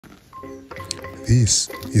This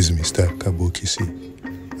is Mr. Kabokisi,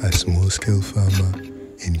 a small-scale farmer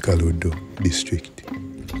in Kalodo district.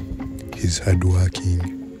 He's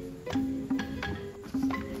hardworking,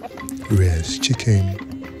 rears chicken,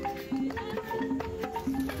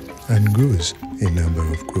 and grows a number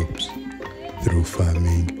of crops. Through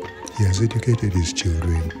farming, he has educated his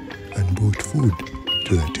children and brought food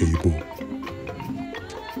to the table.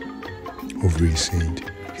 Of recent,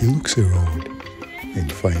 he looks around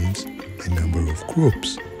and finds a number of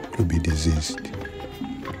crops to be diseased.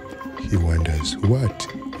 He wonders what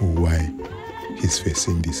or why he's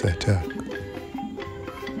facing this attack.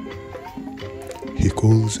 He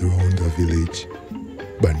calls around the village,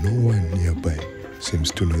 but no one nearby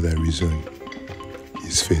seems to know the reason.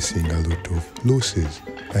 He's facing a lot of losses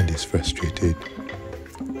and is frustrated.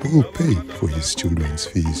 Who will pay for his children's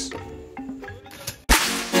fees?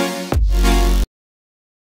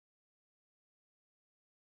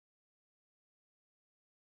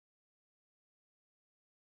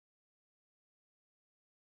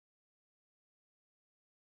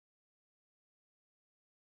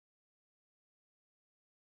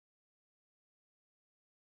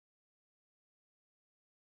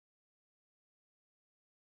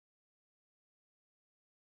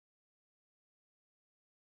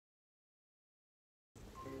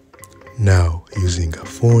 Now, using a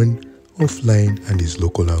phone, offline and his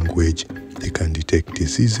local language, they can detect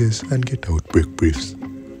diseases and get outbreak briefs.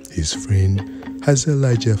 His friend has a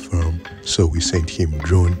larger farm, so we sent him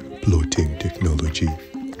drone plotting technology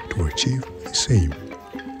to achieve the same.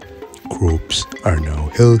 Crops are now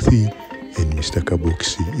healthy and Mr.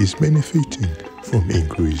 Kabokisi is benefiting from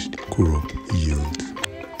increased crop yield.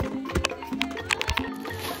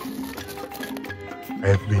 I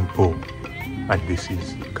have been Paul, and this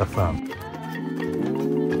is Kafarm.